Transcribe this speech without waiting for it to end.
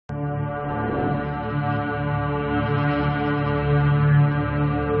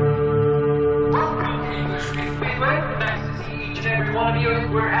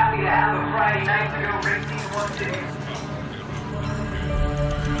We do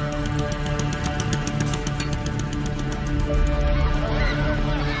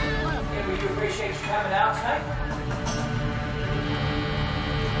appreciate you coming out tonight.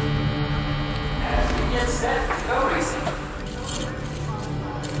 As we get set to go racing.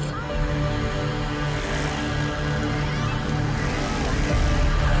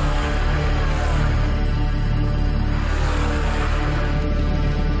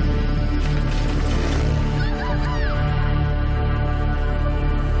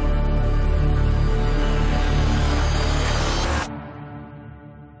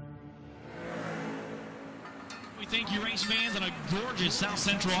 Thank you, race fans, on a gorgeous South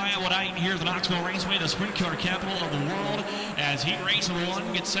Central Iowa night here at the Knoxville Raceway, the sprint car capital of the world, as heat race number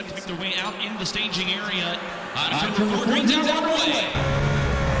 1 gets set to make their way out in the staging area. Number 4 green team's out of the way.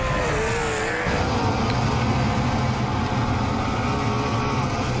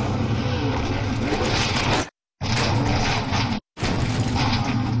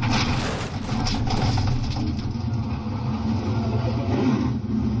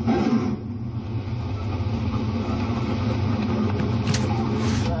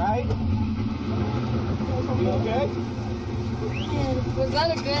 Was that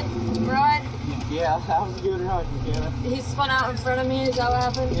a good ride? Yeah, that was a good ride, McKenna. He spun out in front of me, is that what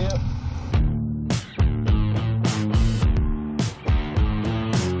happened? Yep.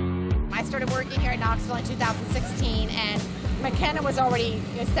 I started working here at Knoxville in 2016, and McKenna was already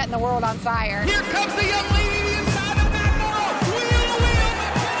setting the world on fire. Here comes the young lady to the inside of that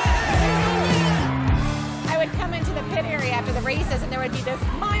I would come into the pit area after the races, and there would be this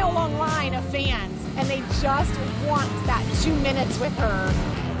mile-long line of fans, and they just want that 2 minutes with her.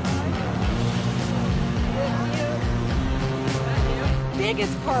 The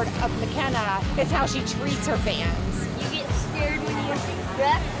biggest part of McKenna is how she treats her fans. You get scared when you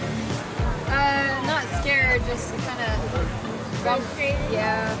wreck? Not scared, just kind of frustrated.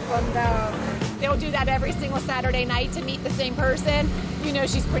 Yeah, bummed out. They'll do that every single Saturday night to meet the same person. You know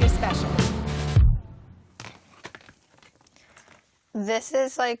she's pretty special. This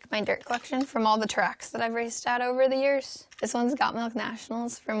is like my dirt collection from all the tracks that I've raced at over the years. This one's Got Milk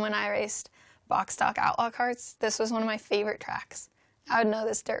Nationals from when I raced box stock outlaw carts. This was one of my favorite tracks. I would know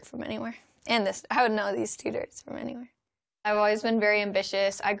this dirt from anywhere. And I would know these 2 dirts from anywhere. I've always been very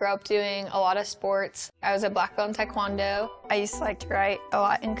ambitious. I grew up doing a lot of sports. I was a black belt in Taekwondo. I used to like to write a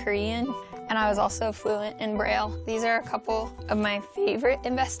lot in Korean, and I was also fluent in Braille. These are a couple of my favorite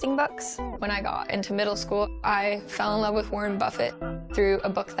investing books. When I got into middle school, I fell in love with Warren Buffett through a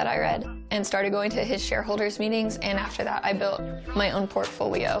book that I read and started going to his shareholders meetings, and after that I built my own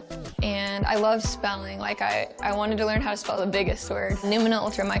portfolio. And I love spelling. Like I wanted to learn how to spell the biggest word, pneumona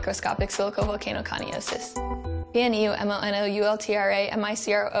ultramicroscopic silicovolcanoconiosis.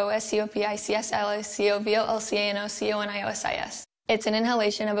 PNEUMONOULTRAMICROSCOPICSLACOVOLCANOCONIOSIS. It's an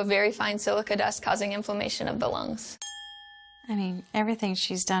inhalation of a very fine silica dust causing inflammation of the lungs. I mean, everything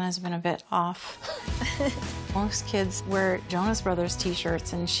she's done has been a bit off. Most kids wear Jonas Brothers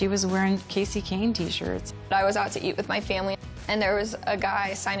t-shirts, and she was wearing Casey Kane t-shirts. I was out to eat with my family, and there was a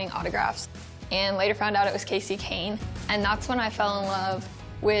guy signing autographs, and later found out it was Casey Kane, and that's when I fell in love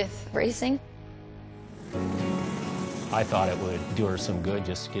with racing. I thought it would do her some good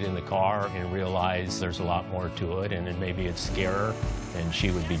just to get in the car and realize there's a lot more to it, and then maybe it'd scare her and she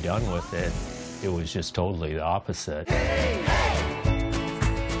would be done with it. It was just totally the opposite. Hey, hey.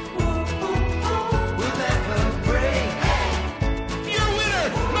 We'll never break. Your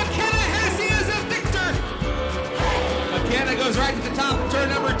winner, McKenna Hesse, is a victor. McKenna goes right to the top of turn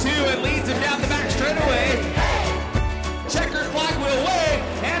number 2 and leads him down the back straightaway. Checkered flag will wave,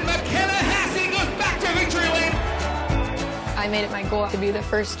 and McKenna Hesse goes back to victory lane. I made it my goal to be the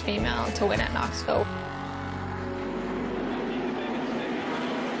first female to win at Knoxville.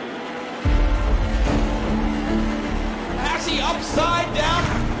 Hesse upside down.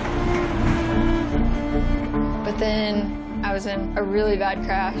 But then I was in a really bad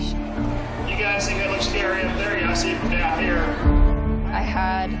crash. You guys think it looks scary up there? I see it from down here. I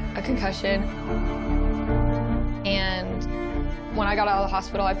had a concussion, and when I got out of the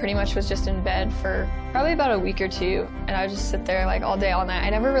hospital, I pretty much was just in bed for probably about a week or 2, and I would just sit there like all day, all night. I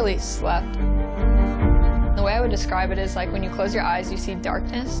never really slept. The way I would describe it is like when you close your eyes, you see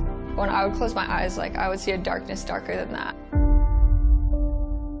darkness. When I would close my eyes, like I would see a darkness darker than that.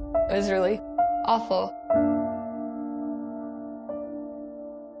 It was really awful.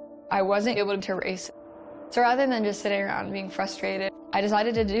 I wasn't able to race. So rather than just sitting around and being frustrated, I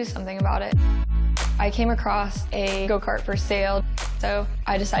decided to do something about it. I came across a go-kart for sale, so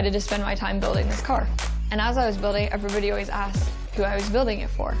I decided to spend my time building this car. And as I was building, everybody always asked who I was building it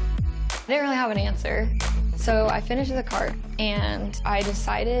for. I didn't really have an answer, So I finished the kart, and I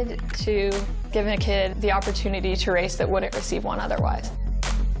decided to give a kid the opportunity to race that wouldn't receive one otherwise.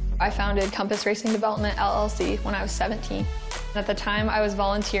 I founded Compass Racing Development, LLC, when I was 17. At the time, I was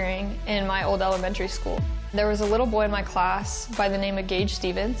volunteering in my old elementary school. There was a little boy in my class by the name of Gage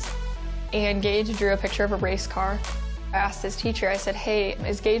Stevens, and Gage drew a picture of a race car. I asked his teacher, I said, "Hey,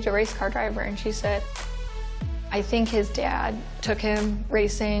 is Gage a race car driver?" And she said, "I think his dad took him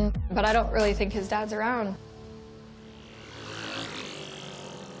racing, but I don't really think his dad's around."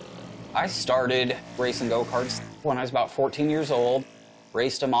 I started racing go-karts when I was about 14 years old.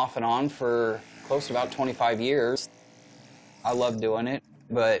 Raced them off and on for close to about 25 years. I loved doing it,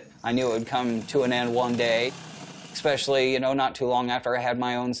 but I knew it would come to an end one day, especially, you know, not too long after I had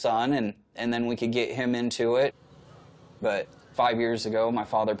my own son, and then we could get him into it. But 5 years ago, my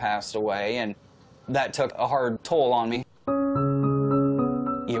father passed away, and that took a hard toll on me.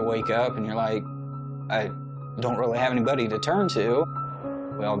 You wake up and you're like, I don't really have anybody to turn to.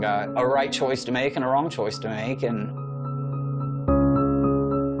 We all got a right choice to make and a wrong choice to make, and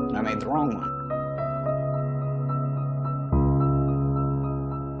I made the wrong one.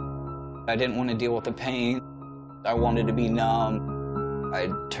 I didn't want to deal with the pain. I wanted to be numb. I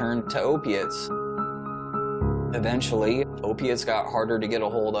turned to opiates. Eventually, opiates got harder to get a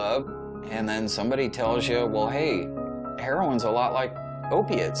hold of, and then somebody tells you, well, hey, heroin's a lot like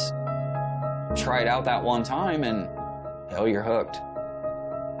opiates. Try it out that one time, and hell, you're hooked.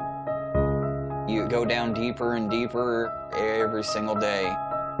 You go down deeper and deeper every single day.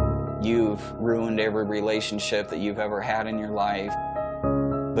 You've ruined every relationship that you've ever had in your life,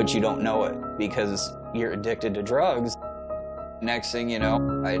 but you don't know it because you're addicted to drugs. Next thing you know,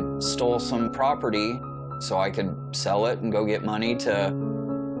 I stole some property so I could sell it and go get money to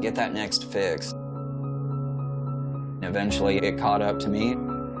get that next fix. Eventually, it caught up to me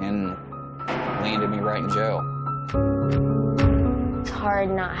and landed me right in jail. It's hard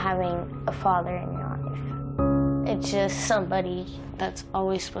not having a father in your life. It's just somebody that's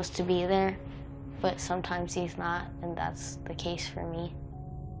always supposed to be there, but sometimes he's not, and that's the case for me.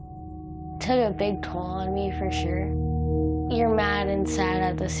 It took a big toll on me for sure. You're mad and sad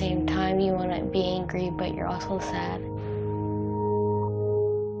at the same time. You want to be angry, but you're also sad.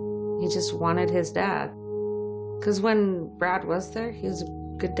 He just wanted his dad. Because when Brad was there, he was a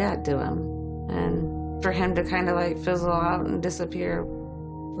good dad to him. And for him to kind of like fizzle out and disappear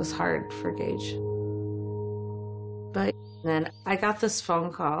was hard for Gage. But then I got this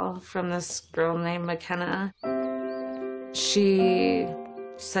phone call from this girl named McKenna. She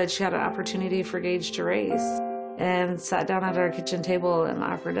said she had an opportunity for Gage to race and sat down at our kitchen table and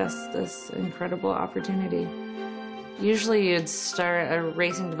offered us this incredible opportunity. Usually you'd start a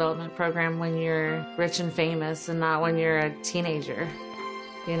racing development program when you're rich and famous and not when you're a teenager,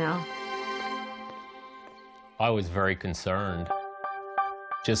 you know? I was very concerned.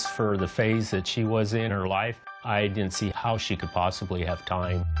 Just for the phase that she was in her life, I didn't see how she could possibly have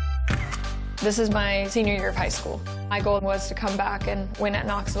time. This is my senior year of high school. My goal was to come back and win at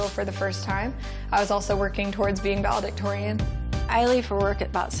Knoxville for the first time. I was also working towards being valedictorian. I leave for work at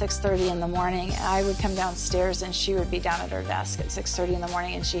about 6:30 in the morning. I would come downstairs and she would be down at her desk at 6:30 in the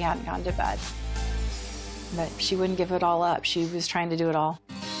morning and she hadn't gone to bed. But she wouldn't give it all up. She was trying to do it all.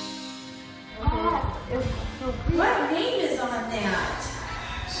 What name is on that?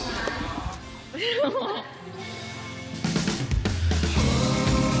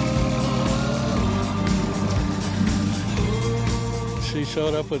 She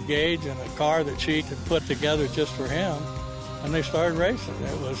showed up with Gage in a car that she had put together just for him, and they started racing.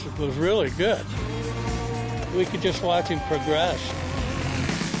 It was really good. We could just watch him progress.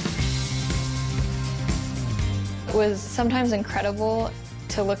 It was sometimes incredible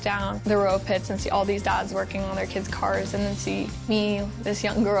to look down the row of pits and see all these dads working on their kids' cars and then see me, this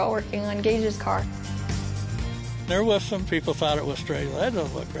young girl, working on Gage's car. There was some people thought it was straight. That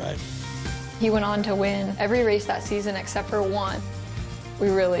doesn't look right. He went on to win every race that season except for one. We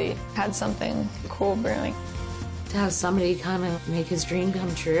really had something cool brewing. To have somebody come and make his dream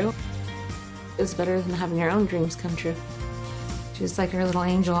come true is better than having your own dreams come true. She was like her little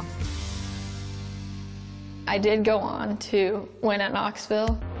angel. I did go on to win at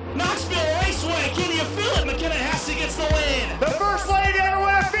Knoxville. Knoxville Raceway, can you feel it? McKenna Hesse gets the win. The first lady to ever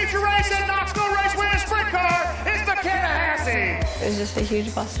win a feature race at Knoxville Raceway in a sprint car is McKenna Hesse. It was just a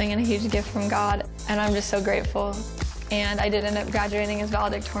huge blessing and a huge gift from God, and I'm just so grateful. And I did end up graduating as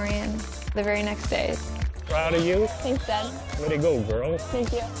valedictorian the very next day. Proud of you. Thanks, Dad. Way to go, girl.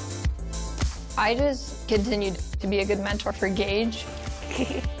 Thank you. I just continued to be a good mentor for Gage.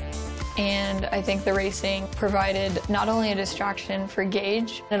 And I think the racing provided not only a distraction for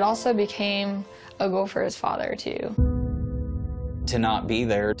Gage, it also became a goal for his father too. To not be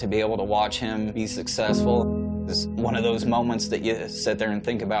there, to be able to watch him be successful is one of those moments that you sit there and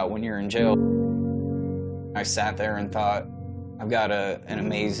think about when you're in jail. I sat there and thought, I've got an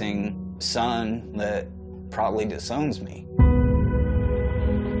amazing son that probably disowns me.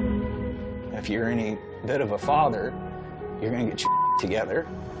 If you're any bit of a father, you're gonna get your together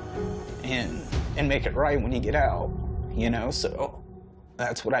and make it right when you get out, you know? So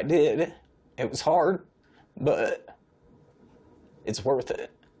that's what I did. It was hard, but it's worth it.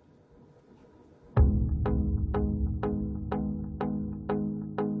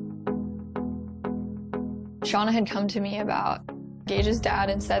 Shauna had come to me about Gage's dad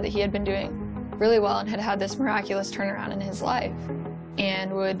and said that he had been doing really well and had had this miraculous turnaround in his life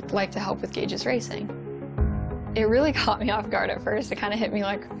and would like to help with Gage's racing. It really caught me off guard at first. It kind of hit me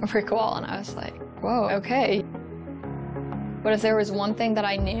like a brick wall, and I was like, whoa, okay. But if there was one thing that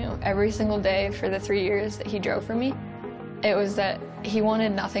I knew every single day for the 3 years that he drove for me, it was that he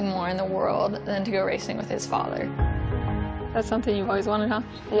wanted nothing more in the world than to go racing with his father. That's something you've always wanted, huh?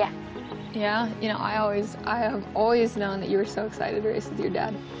 Yeah. Yeah? You know, I have always known that you were so excited to race with your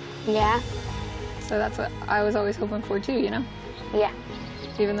dad. Yeah. So that's what I was always hoping for too, you know? Yeah.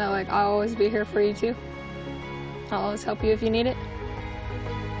 Even though, like, I'll always be here for you too. I'll always help you if you need it.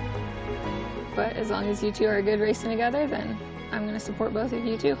 But as long as you two are good racing together, then I'm gonna support both of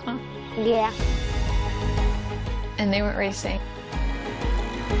you too, huh? Yeah. And they went racing.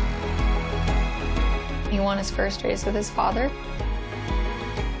 He won his first race with his father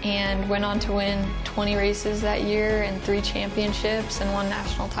and went on to win 20 races that year and 3 championships and 1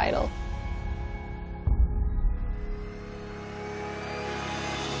 national title.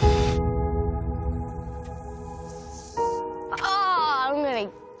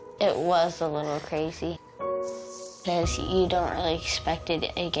 It was a little crazy because you don't really expect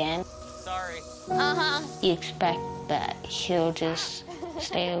it again. Sorry. You expect that he'll just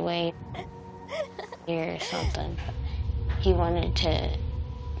stay away or something. He wanted to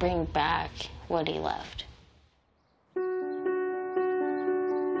bring back what he left. You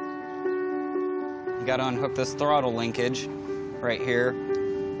gotta unhook this throttle linkage right here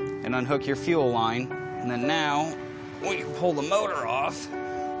and unhook your fuel line. And then now, when you pull the motor off,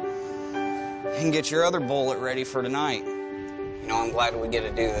 you can get your other bullet ready for tonight. You know, I'm glad we get to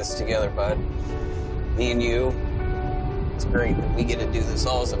do this together, bud. Me and you. It's great that we get to do this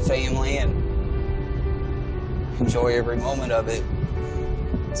all as a family and enjoy every moment of it.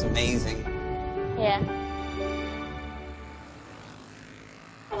 It's amazing. Yeah.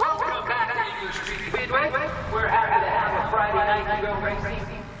 Welcome back to Undisputed Speedway. We're happy to have a Friday night to go racing.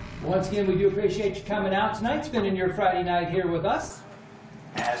 Once again, we do appreciate you coming out tonight, spending your Friday night here with us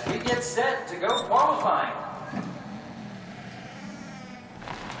as we get set to go qualifying.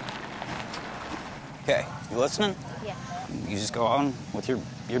 Okay, you listening? Yeah. You just go on with your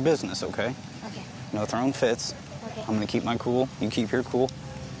business, okay? Okay. No throwing fits. Okay. I'm gonna keep my cool. You keep your cool.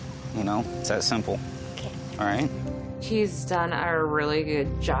 You know, it's that simple. Okay. All right? He's done a really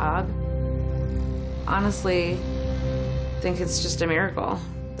good job. Honestly, I think it's just a miracle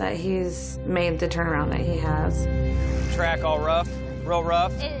that he's made the turnaround that he has. Track all rough? Real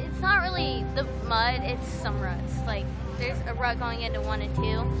rough? It's not really the mud, it's some ruts. Like, there's a rut going into 1 and 2,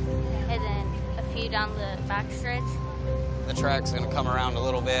 and then a few down the back stretch. The track's gonna come around a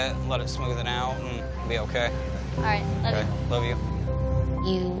little bit, let it smooth it out, and be okay. All right, Okay, love you.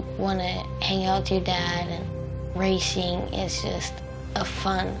 You want to hang out with your dad, and racing is just a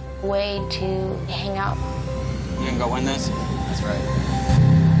fun way to hang out. You can go win this? That's right.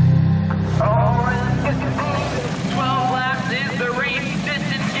 12 laps is the race.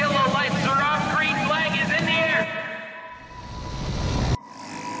 Distance, yellow lights are off, green flag is in the air.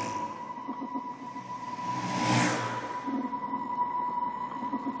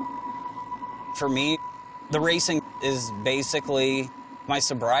 For me, the racing is basically my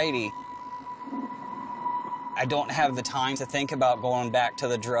sobriety. I don't have the time to think about going back to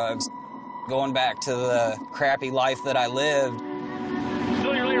the drugs, going back to the crappy life that I lived.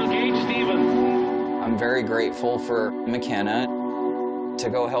 Still your leader, Gage Stevens. I'm very grateful for McKenna. To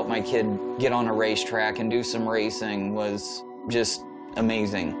go help my kid get on a racetrack and do some racing was just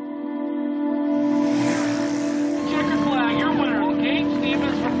amazing. Checker flag, your winner, Gage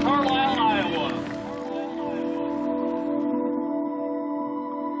Stevens from Carlisle, Iowa.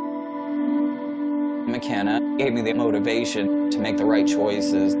 McKenna gave me the motivation to make the right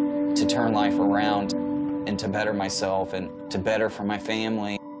choices, to turn life around, and to better myself and to better for my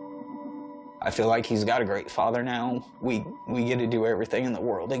family. I feel like he's got a great father now. We get to do everything in the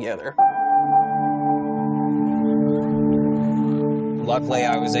world together. Luckily,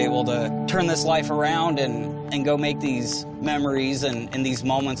 I was able to turn this life around and go make these memories and these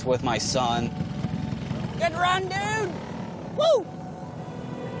moments with my son. Good run, dude! Woo!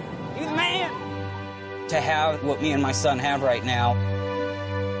 You the man! To have what me and my son have right now,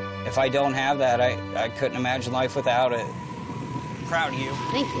 if I don't have that, I couldn't imagine life without it. Proud of you.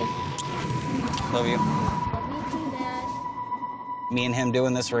 Thank you. Love you. Love you too, Dad. Me and him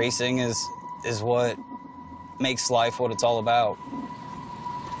doing this racing is what makes life what it's all about.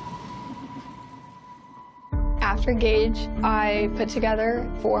 After Gage, I put together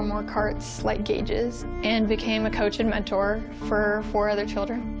 4 more carts like Gage's and became a coach and mentor for 4 other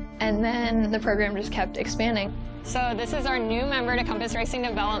children. And then the program just kept expanding. So this is our new member to Compass Racing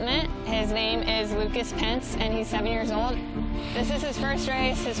Development. His name is Lucas Pence, and he's 7 years old. This is his first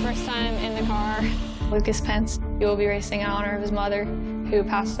race, his first time in the car. Lucas Pence, he will be racing in honor of his mother, who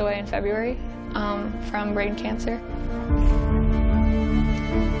passed away in February from brain cancer.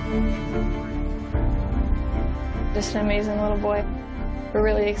 Just an amazing little boy. We're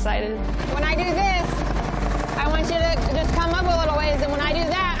really excited. When I do this, I want you to just come up a little ways, and when I do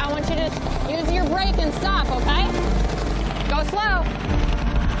that, I want you to just use your brake and stop, okay? Go slow.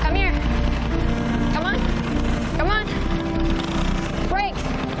 Come here. Come on. Come on. Brake.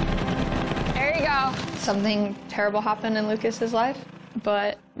 There you go. Something terrible happened in Lucas's life,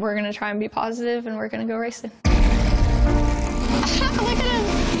 but we're gonna try and be positive, and we're gonna go racing. Look at him.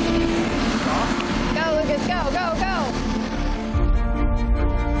 Go, Lucas, go, go, go.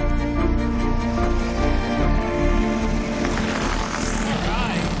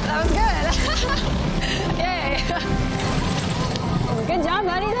 That was good. Yay. Good job,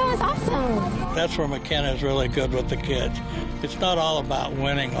 buddy. That was awesome. That's where McKenna's really good with the kids. It's not all about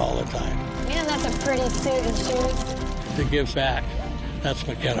winning all the time. Man, that's a pretty suit and shoes. To give back, that's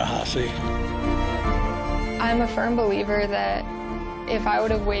McKenna Hasse. I'm a firm believer that if I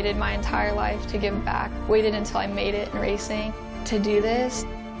would have waited my entire life to give back, waited until I made it in racing to do this,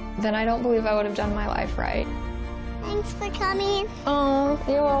 then I don't believe I would have done my life right. Thanks for coming. Oh,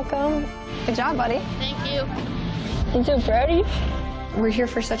 you're welcome. Good job, buddy. Thank you. I'm so proud of you. We're here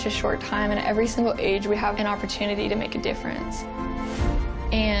for such a short time, and at every single age we have an opportunity to make a difference.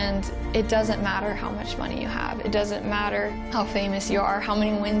 And it doesn't matter how much money you have. It doesn't matter how famous you are, how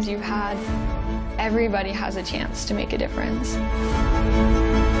many wins you've had. Everybody has a chance to make a difference.